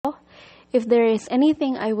If there is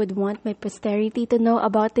anything I would want my posterity to know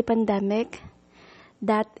about the pandemic,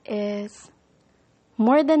 that is,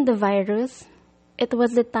 more than the virus, it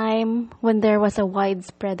was the time when there was a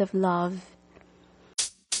widespread of love.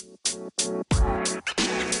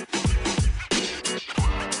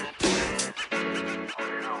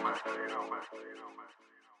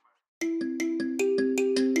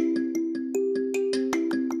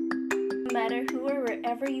 No matter who or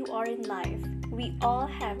wherever you are in life, we all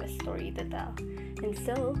have a story to tell. And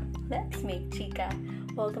so, let's make chika.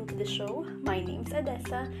 Welcome to the show. My name's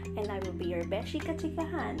Adessa, and I will be your beshi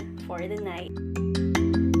kachikahan for the night.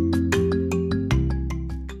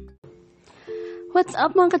 What's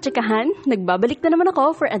up mga kachikahan? Nagbabalik na naman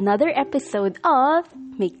ako for another episode of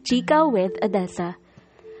Make Chika with Adessa.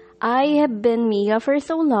 I have been Mia for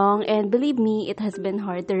so long, and believe me, it has been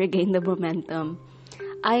hard to regain the momentum.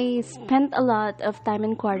 I spent a lot of time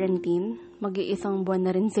in quarantine. Mag-iisang buwan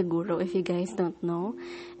na rin siguro if you guys don't know.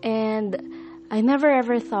 And I never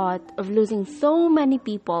ever thought of losing so many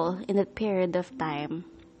people in that period of time.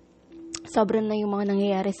 Sobrang na yung mga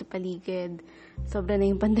nangyayari sa paligid. Sobrang na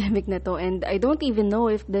yung pandemic na to. And I don't even know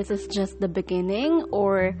if this is just the beginning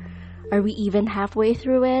or are we even halfway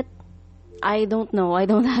through it? I don't know. I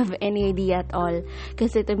don't have any idea at all.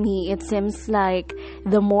 Kasi to me, it seems like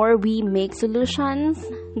the more we make solutions,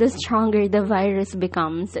 the stronger the virus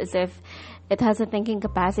becomes, as if it has a thinking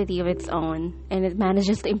capacity of its own and it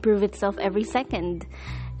manages to improve itself every second.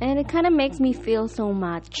 And it kind of makes me feel so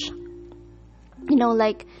much. You know,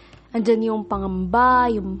 like, andyan yung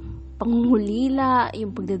pangamba, yung pangungulila,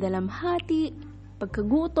 yung pagdadalamhati,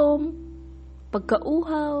 pagkagutom,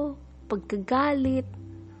 pagkauhaw, pagkagalit,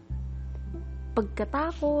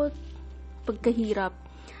 pagkatakot, pagkahirap.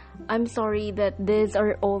 I'm sorry that these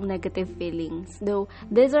are all negative feelings. Though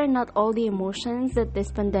these are not all the emotions that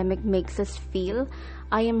this pandemic makes us feel,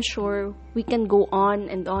 I am sure we can go on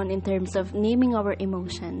and on in terms of naming our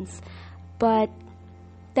emotions. But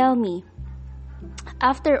tell me,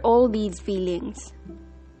 after all these feelings,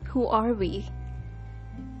 who are we?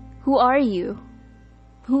 Who are you?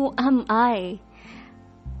 Who am I?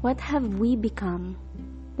 What have we become?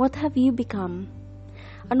 What have you become?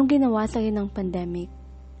 Anong ginawa sa'yo ng pandemic?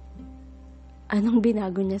 Anong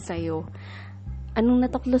binago niya sa'yo? Anong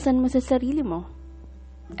natuklusan mo sa sarili mo?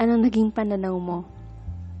 Anong naging pananaw mo?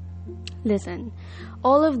 Listen,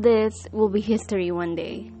 all of this will be history one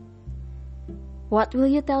day. What will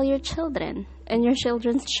you tell your children and your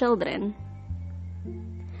children's children?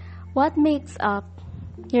 What makes up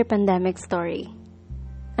your pandemic story?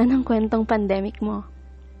 Anong kwentong pandemic mo?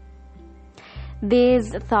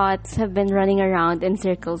 These thoughts have been running around in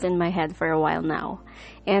circles in my head for a while now.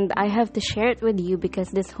 And I have to share it with you because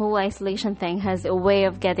this whole isolation thing has a way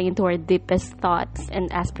of getting into our deepest thoughts and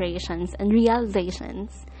aspirations and realizations.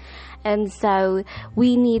 And so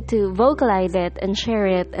we need to vocalize it and share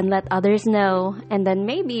it and let others know. And then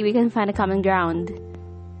maybe we can find a common ground.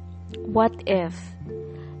 What if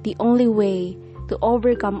the only way to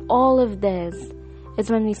overcome all of this is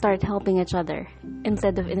when we start helping each other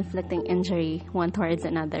instead of inflicting injury one towards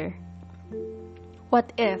another?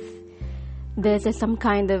 What if this is some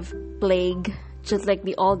kind of plague, just like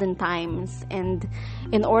the olden times, and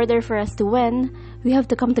in order for us to win, we have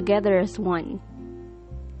to come together as one?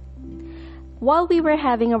 While we were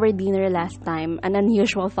having our dinner last time, an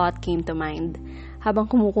unusual thought came to mind. Habang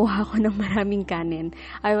kumukuha ko ng maraming kanin,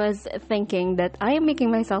 I was thinking that I am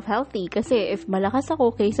making myself healthy kasi if malakas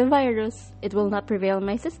ako kaysa sa virus, it will not prevail in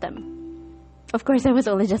my system. Of course, I was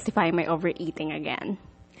only justifying my overeating again.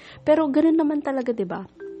 Pero ganun naman talaga, diba?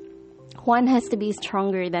 One has to be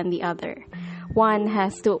stronger than the other. One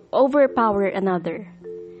has to overpower another.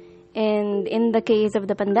 And in the case of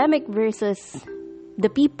the pandemic versus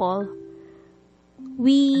the people,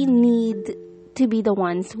 we need to be the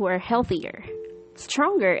ones who are healthier,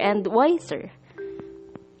 stronger, and wiser.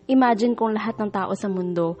 Imagine kung lahat ng tao sa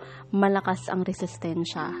mundo malakas ang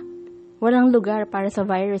resistensya. Walang lugar para sa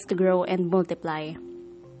virus to grow and multiply.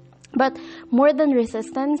 But more than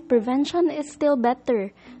resistance, prevention is still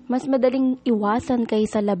better. Mas madaling iwasan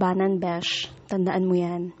kaysa labanan, besh. Tandaan mo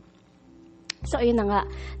yan. So, ayun na nga.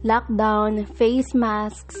 Lockdown, face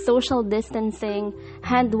masks, social distancing,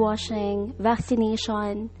 hand washing,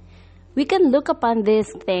 vaccination. We can look upon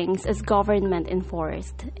these things as government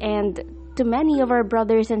enforced. And to many of our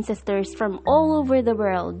brothers and sisters from all over the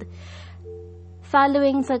world,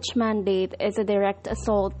 following such mandate is a direct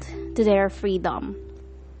assault to their freedom.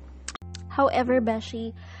 However,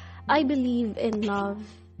 Beshi, I believe in love.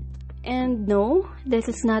 And no, this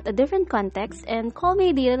is not a different context, and call me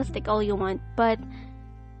idealistic all you want, but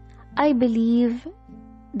I believe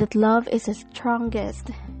that love is the strongest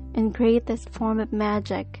and greatest form of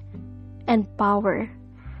magic and power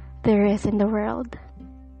there is in the world.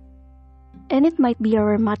 And it might be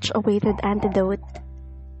our much awaited antidote.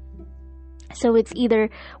 So it's either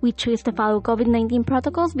we choose to follow COVID-19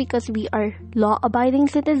 protocols because we are law-abiding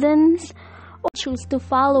citizens, or choose to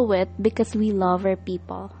follow it because we love our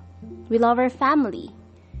people. We love our family.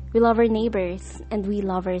 We love our neighbors. And we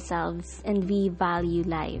love ourselves. And we value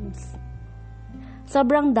lives.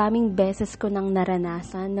 Sobrang daming beses ko nang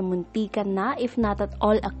naranasan na muntikan na, if not at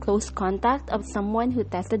all, a close contact of someone who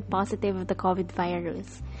tested positive of the COVID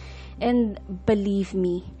virus. And believe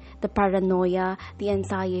me, the paranoia, the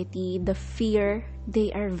anxiety, the fear,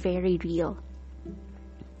 they are very real.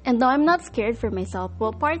 And though I'm not scared for myself,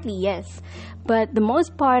 well, partly yes, but the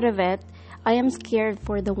most part of it, I am scared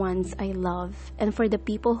for the ones I love and for the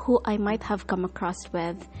people who I might have come across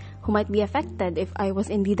with, who might be affected if I was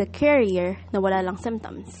indeed a carrier na wala lang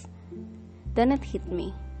symptoms. Then it hit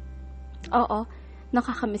me. Oo,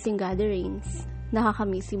 nakakamiss yung gatherings.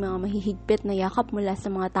 Nakakamiss yung mga mahihigpit na yakap mula sa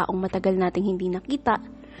mga taong matagal nating hindi nakita.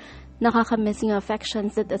 Nakakamiss yung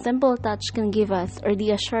affections that a simple touch can give us, or the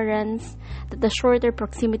assurance that the shorter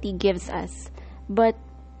proximity gives us. But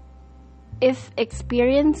if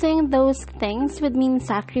experiencing those things would mean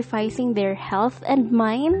sacrificing their health and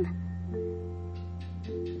mine,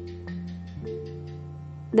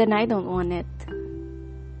 then I don't want it.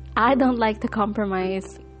 I don't like to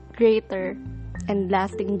compromise greater and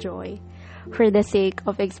lasting joy for the sake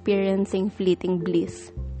of experiencing fleeting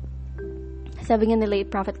bliss. Sabi nga ni late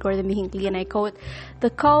Prophet Gordon B. Hinckley, and I quote,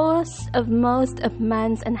 "The cause of most of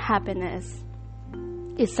man's unhappiness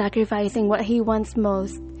is sacrificing what he wants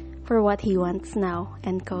most for what he wants now,"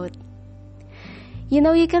 end quote. You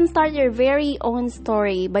know, you can start your very own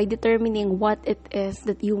story by determining what it is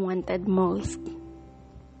that you wanted most.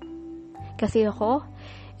 Kasi ako,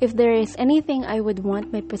 if there is anything I would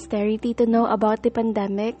want my posterity to know about the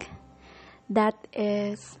pandemic, that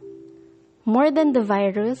is, more than the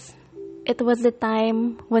virus, it was the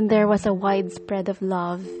time when there was a widespread of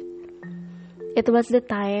love. It was the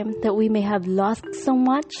time that we may have lost so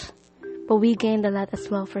much, but we gained a lot as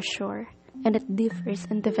well for sure, and it differs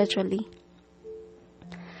individually.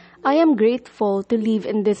 I am grateful to live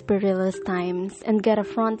in these perilous times and get a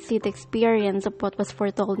front seat experience of what was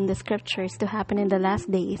foretold in the scriptures to happen in the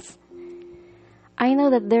last days. I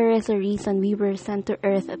know that there is a reason we were sent to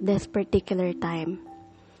earth at this particular time.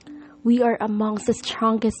 We are amongst the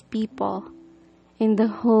strongest people in the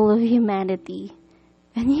whole of humanity.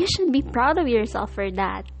 And you should be proud of yourself for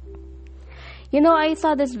that. You know, I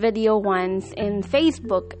saw this video once in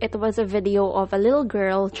Facebook. It was a video of a little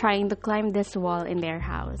girl trying to climb this wall in their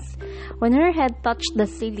house. When her head touched the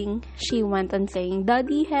ceiling, she went on saying,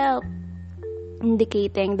 "Daddy, help,"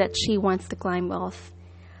 indicating that she wants to climb off.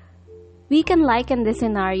 We can liken this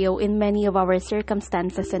scenario in many of our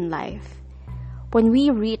circumstances in life. When we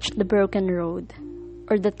reach the broken road,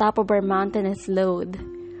 or the top of our mountainous load,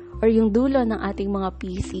 or yung dulo ng ating mga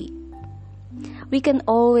PC, we can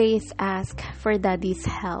always ask for Daddy's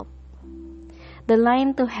help. The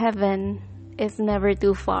line to heaven is never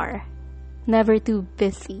too far, never too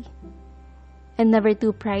busy, and never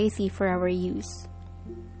too pricey for our use.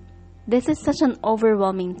 This is such an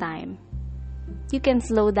overwhelming time. You can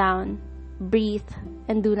slow down, breathe,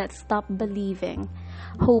 and do not stop believing,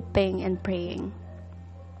 hoping, and praying.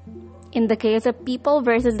 In the case of people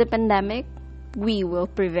versus the pandemic, we will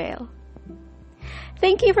prevail.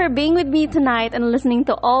 Thank you for being with me tonight and listening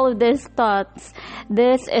to all of these thoughts.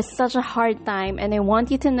 This is such a hard time, and I want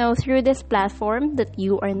you to know through this platform that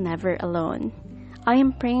you are never alone. I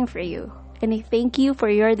am praying for you, and I thank you for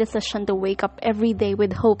your decision to wake up every day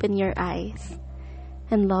with hope in your eyes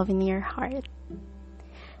and love in your heart.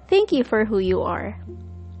 Thank you for who you are.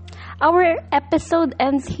 Our episode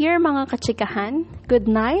ends here, mga kachikahan. Good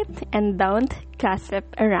night, and don't gossip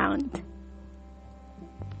around.